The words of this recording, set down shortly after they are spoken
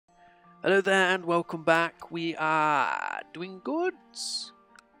Hello there and welcome back. We are doing goods.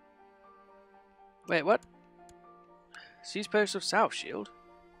 Wait, what? Siege post of South Shield?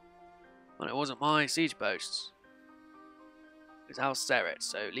 Well, it wasn't my siege posts. It's House Seret,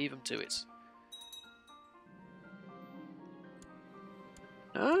 so leave them to it.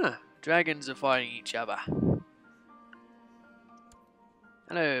 Ah, dragons are fighting each other.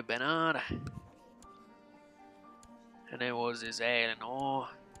 Hello, Bernard. And there was his Eleanor.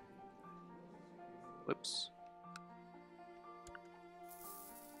 Whoops.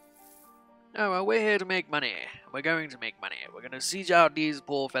 Oh, well, we're here to make money. We're going to make money. We're going to siege out these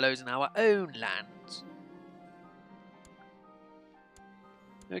poor fellows in our own lands.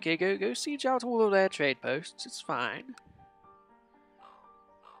 Okay, go siege out all of their trade posts. It's fine.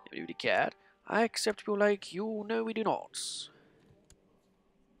 Nobody really cared. I accept people like you. No, we do not.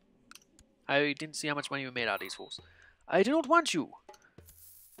 I didn't see how much money we made out of these fools. I do not want you.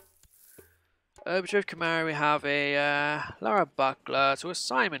 Betrothed Kamara, we have a Lara Buckler to a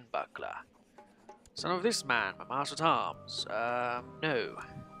Simon Buckler. Son of this man, my master at arms. No.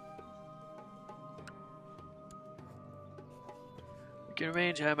 We can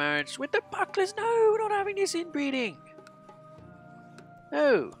arrange her marriage with the Bucklers. No, we're not having this inbreeding.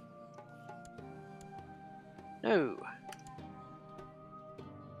 No. No.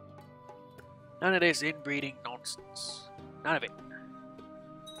 None of this inbreeding nonsense. None of it.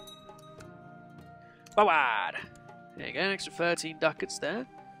 Forward! There you go, an extra 13 ducats there.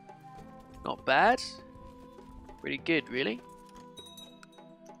 Not bad. Pretty good, really.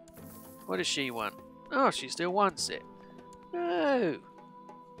 What does she want? Oh, she still wants it. No!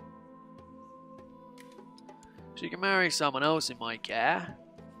 She can marry someone else in my care.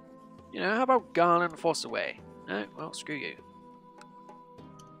 You know, how about Garland Fossaway? No? Well, screw you.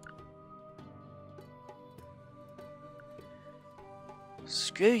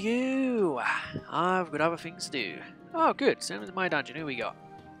 Screw you! I've got other things to do. Oh, good. Send them to my dungeon. Who we got?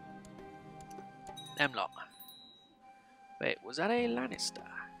 Emlot. Wait, was that a Lannister?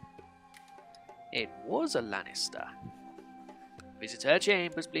 It was a Lannister. Visit her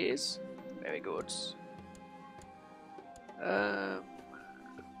chambers, please. Very good.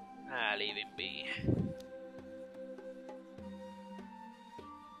 Leave him be.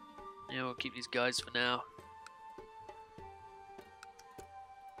 Yeah, we'll keep these guys for now.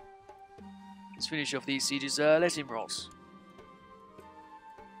 Let's finish off these sieges. Let him rot.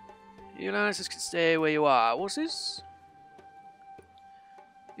 You Lannisters can stay where you are. What's this?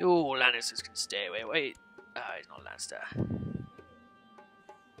 You Lannisters can stay where. Wait. Ah, he's not Lannister.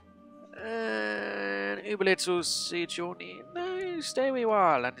 And Uberlitz siege your need. No, stay where you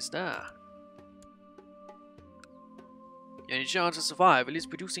are, Lannister. The only chance of survival is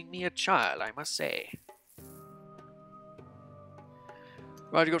producing me a child, I must say.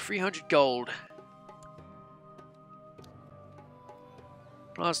 Right, you got 300 gold.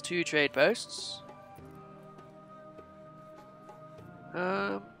 Plus 2 trade posts.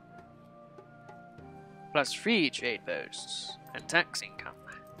 Plus 3 trade posts. And tax income.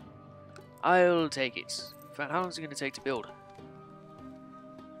 I'll take it. In fact, how long is it going to take to build?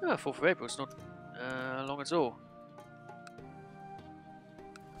 Oh, 4th of April. It's not long at all.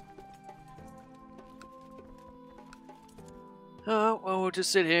 Oh, well, we'll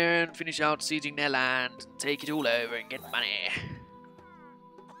just sit here and finish out sieging their land and take it all over and get money.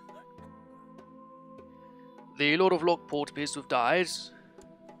 The Lord of Lockport appears to have died.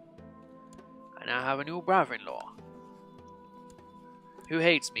 I now have a new brother-in-law who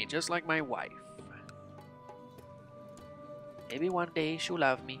hates me just like my wife. Maybe one day she'll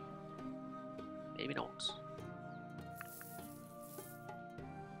love me. Maybe not.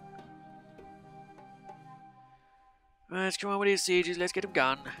 Right, come on with these sieges, let's get them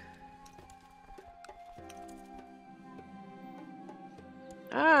gone.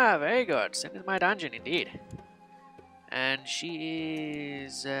 Ah, very good. Send it to my dungeon, indeed. And she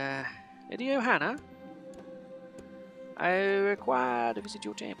is... Lady Johanna? I require to visit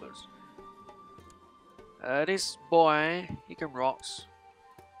your chambers. This boy, he can rot.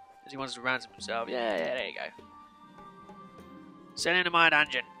 Because he wants to ransom himself. Yeah, there you go. Send him to my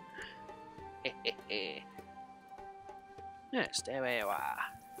dungeon. Yeah, stay where you are.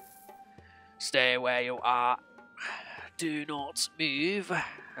 Stay where you are. Do not move,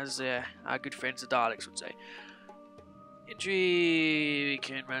 as our good friends the Daleks would say. Entry, we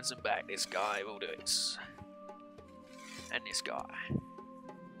can ransom back this guy, we'll do it. And this guy.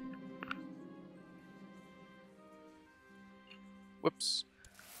 Whoops.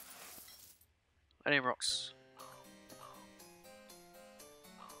 My name rocks.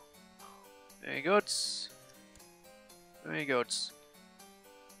 Very good. Very good.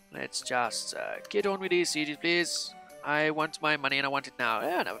 Let's just get on with these sieges, please. I want my money and I want it now.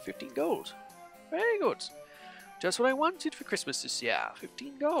 Yeah, another 15 gold. Very good. Just what I wanted for Christmas this year.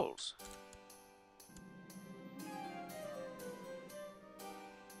 15 gold.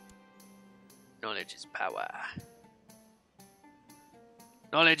 Knowledge is power.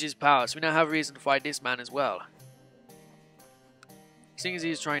 Knowledge is power, so we now have a reason to fight this man as well. Seeing as he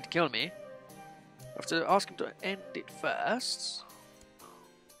is trying to kill me, I have to ask him to end it first.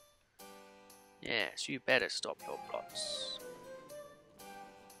 Yes, you better stop your plots.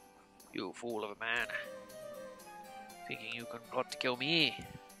 You fool of a man. Thinking you can plot to kill me.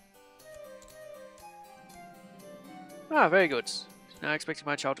 Ah, very good. Now expecting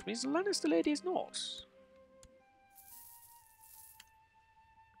my child to means the Lannister lady is not.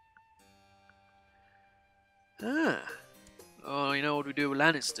 Ah. Oh, you know what we do with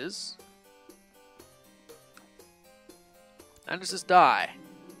Lannisters? Lannisters die.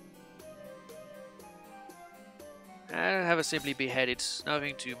 And have her simply beheaded.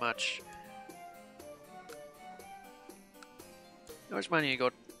 Nothing too much. How much money you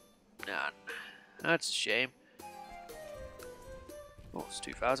got? None. That's a shame. Oh, it's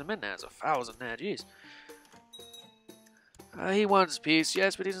 2,000 men now. There's 1,000 now. Jeez. He wants peace,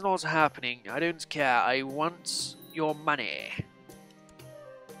 yes, but it's not happening. I don't care. I want your money.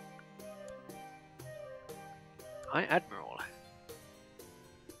 Hi, Admiral.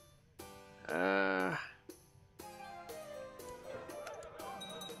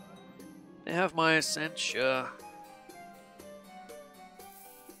 They have my assent, sure.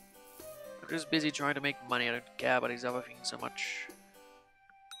 I'm just busy trying to make money. I don't care about these other things so much.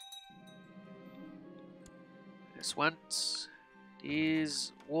 I just want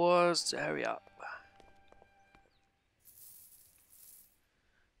these wars to hurry up.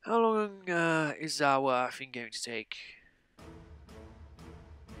 How long is our thing going to take?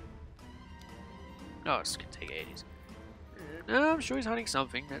 No, it's going to take ages. No, I'm sure he's hiding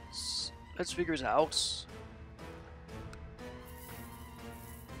something. Let's figure it out.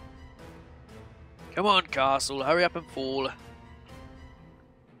 Come on, castle, hurry up and fall.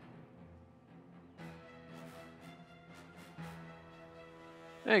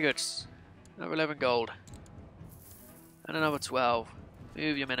 Very good. Another 11 gold. And another 12.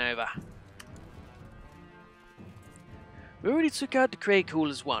 Move your men over. We already took out the Grey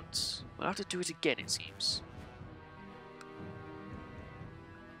Coolers once. We'll have to do it again, it seems.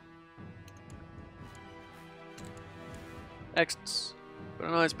 Excellent. Got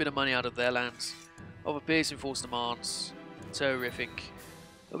a nice bit of money out of their lands. Offer peace and force demands. Terrific.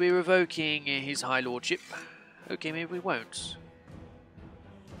 We'll be revoking his High Lordship. Okay, maybe we won't.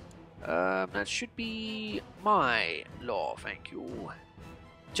 That should be my law, thank you.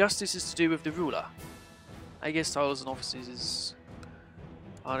 Justice is to do with the ruler. I guess titles and offices is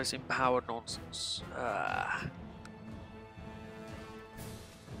all this empowered nonsense. What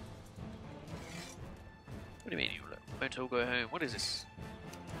do you mean you won't all go home? What is this?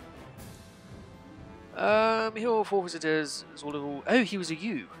 He'll forfeit as all of all. Oh, he was a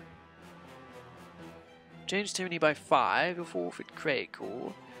U. Change tyranny by 5. He'll forfeit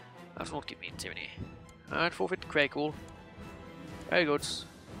Craycall. That's not give me tyranny. Alright, forfeit Craycall. Very good.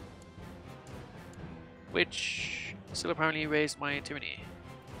 Which still apparently raised my tyranny.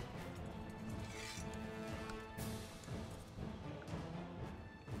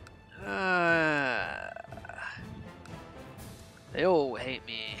 They all hate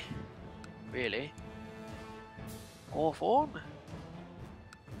me. Really? Hawthorne?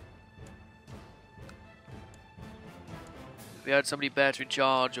 If we had somebody better in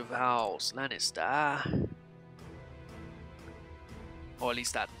charge of House Lannister, or at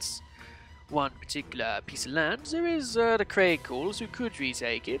least that's one particular piece of land, there is the Craycalls who could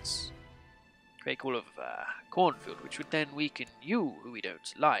retake it. Craycall of Cornfield, which would then weaken you, who we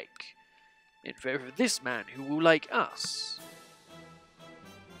don't like, in favor of this man who will like us.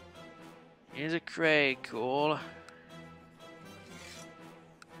 Here's a Craycall.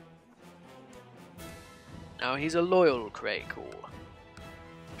 Now he's a loyal Craycall,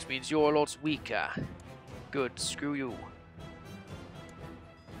 which means you're a lot weaker. Good, screw you.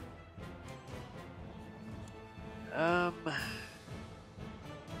 Oh,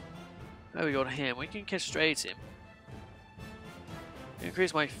 we got him. We can castrate him.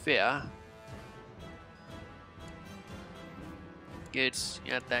 Increase my fear. Good.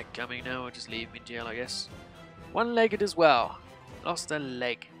 You had that coming. Now we'll just leave him in jail, I guess. One-legged as well. Lost a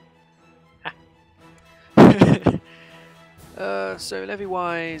leg. So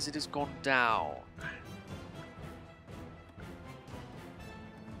levy-wise, it has gone down.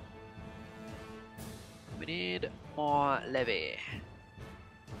 We need more levy.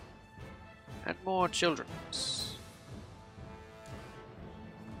 And more children.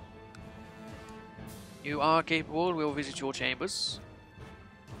 You are capable, we'll visit your chambers.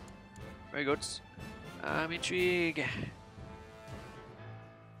 Very good. Intrigue.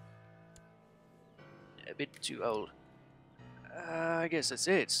 A bit too old. I guess that's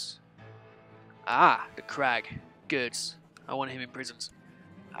it. Ah, the crag. Good. I want him imprisoned.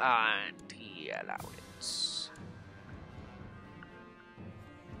 And he allowed it.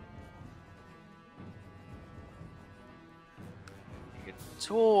 You can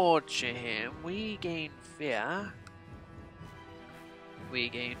torture him. We gain fear. We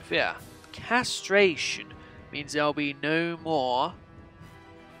gain fear. Castration means there'll be no more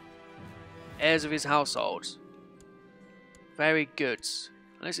heirs of his household. Very good.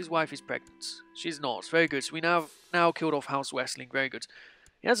 Unless his wife is pregnant. She's not. Very good. So we now killed off House Westling. Very good.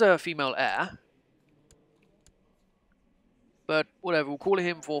 He has a female heir. But whatever, we'll call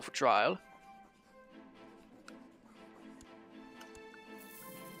him for trial.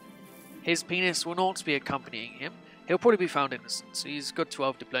 His penis will not be accompanying him. He'll probably be found innocent. So he's got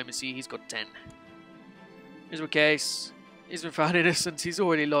 12 diplomacy, he's got 10. Here's the case. He's been found innocent, he's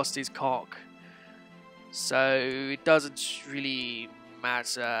already lost his cock. So it doesn't really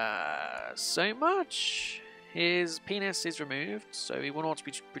matter so much. His penis is removed, so he will not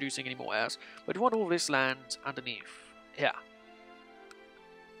be producing any more heirs. But we want all this land underneath. Here.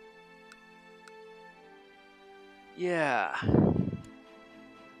 Yeah.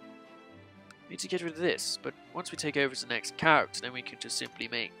 Need to get rid of this, but once we take over as the next character, then we can just simply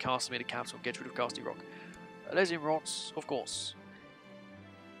make Castle the capital and get rid of Castle Rock. Let's in rots, of course.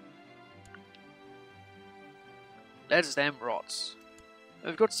 Let's them rots.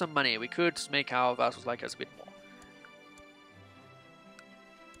 We've got some money, we could make our vassals like us a bit more.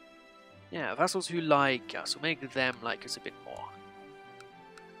 Yeah, vassals who like us, will make them like us a bit more.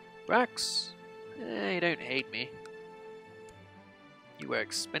 Rax? You don't hate me. You were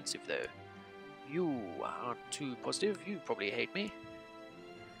expensive though. You aren't too positive, you probably hate me.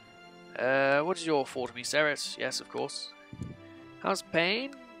 What is your thought of me, Ceres? Yes, of course. How's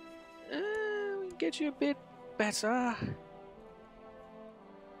pain? We can get you a bit better.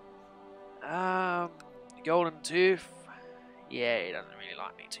 Golden Tooth. Yeah, he doesn't really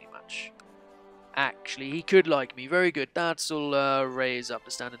like me too much. Actually, he could like me. Very good. That'll raise up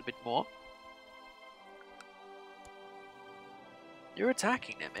the standard a bit more. You're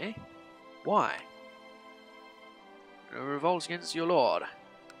attacking them, eh? Why? Revolt against your lord.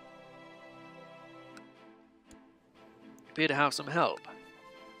 You appear to have some help.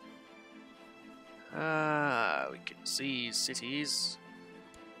 We can seize cities.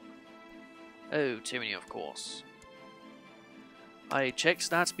 Oh, tyranny, of course. I checked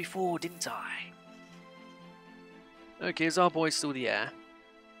that before, didn't I? Okay, is our boy still the heir?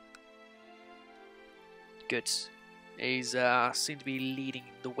 Good. He's seem to be leading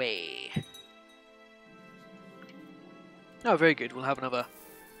the way. Oh, very good. We'll have another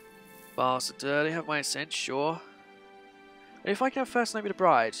bastard. They have my assent, sure. If I can have first night with a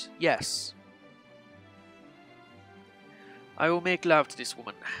bride, yes. I will make love to this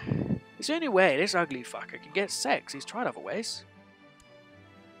woman. It's the only way this ugly fucker can get sex. He's tried other ways.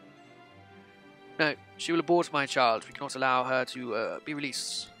 No, she will abort my child. We cannot allow her to be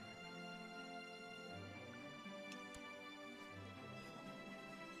released.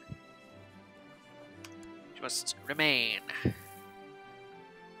 She must remain.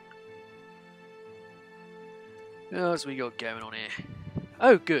 What else we got going on here?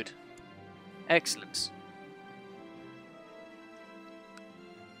 Oh, good. Excellent.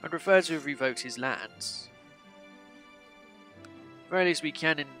 I'd prefer to have revoked his lands. At the very least, we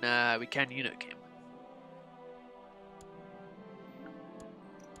can eunuch him.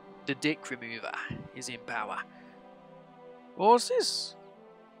 The dick remover is in power. What's this?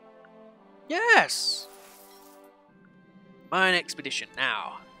 Yes! Mine expedition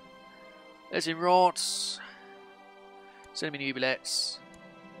now. Let's in rots. Send me new billets.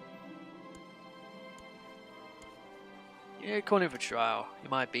 Yeah, call him for trial. He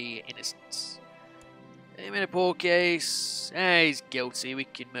might be innocent. I'm in a poor case. He's guilty. We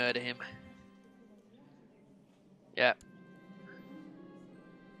can murder him. Yeah.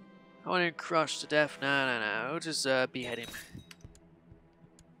 I want him crushed to death. No. We'll just behead him.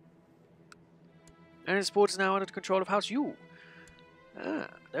 And his sport is now under the control of House U.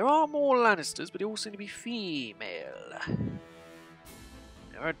 There are more Lannisters, but they all seem to be female.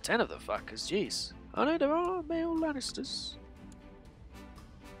 There are 10 of the fuckers, jeez. Oh no, there are male Lannisters.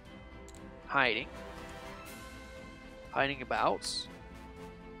 Hiding. Hiding about.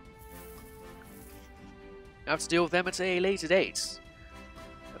 I have to deal with them at a later date.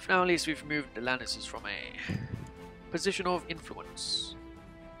 For now, at least we've removed the Lannisters from a position of influence.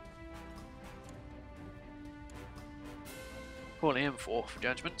 Calling him for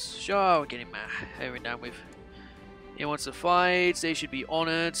judgments. Sure, we'll get him over and down with. He wants to fight, they should be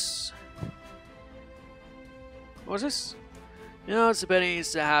honoured. What's this? You know, it's betting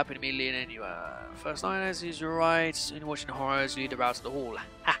is to happen immediately and you first night as is right, and watching horrors lead her out to the hall.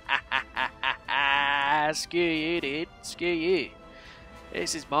 Ha ha ha ha ha ha! Screw you, dude. Screw you.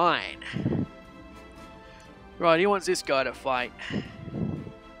 This is mine. Right, he wants this guy to fight.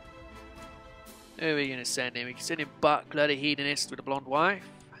 Who are we going to send him? We can send him Buckler, the hedonist with a blonde wife.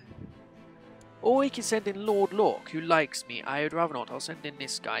 Or we can send in Lord Locke, who likes me. I would rather not. I'll send in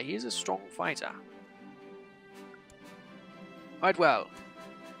this guy. He's a strong fighter. Right, well.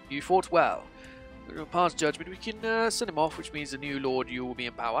 You fought well. Past judgment, we can send him off, which means the new Lord you will be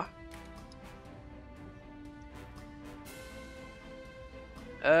in power.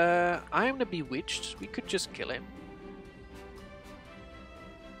 I am the Bewitched. We could just kill him.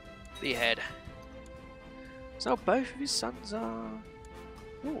 Behead. So both of his sons are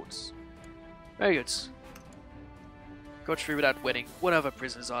lords. Very good. Got through with that wedding. What other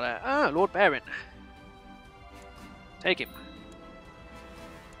prisoners are there? Ah, Lord Baron. Take him.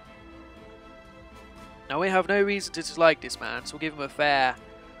 Now we have no reason to dislike this man, so we'll give him a fair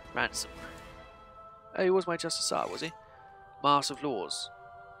ransom. Oh, he was my Justiciar, was he? Master of Laws.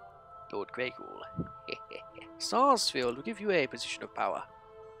 Lord Greycool. Sarsfield will give you a position of power.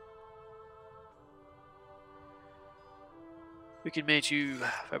 We can make you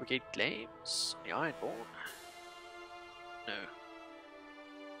fabricate claims on the Ironborn. No.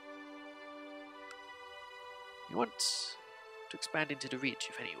 You want to expand into the Reach,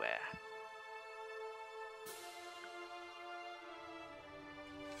 if anywhere.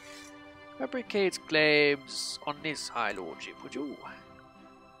 Fabricate claims on this High Lordship, would you?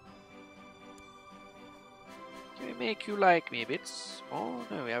 Can we make you like me a bit? Oh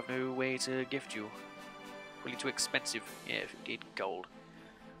no, we have no way to gift you. Really too expensive. Yeah, 58 gold.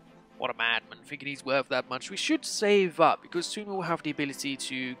 What a madman, thinking he's worth that much. We should save up, because soon we'll have the ability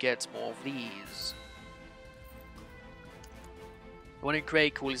to get more of these. The one in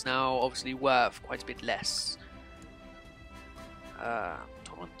Greycool is now obviously worth quite a bit less.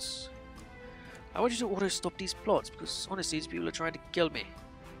 Tolerance. I want you to auto-stop these plots, because honestly these people are trying to kill me.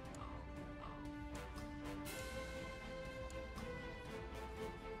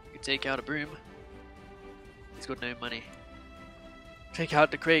 You can take out a broom. He's got no money. Take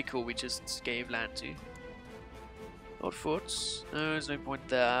out the Greycool we just gave land to. Lord Foots. No, there's no point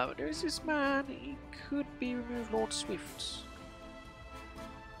there. But there is this man. He could be removed Lord Swift.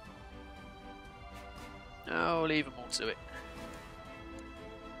 No, leave them all to it.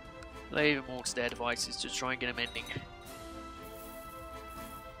 Leave them all to their devices to try and get them ending.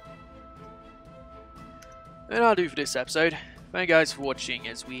 And that'll do for this episode. Thank you guys for watching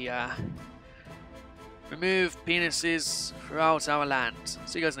as we remove penises throughout our land.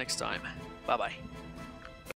 See you guys next time. Bye bye.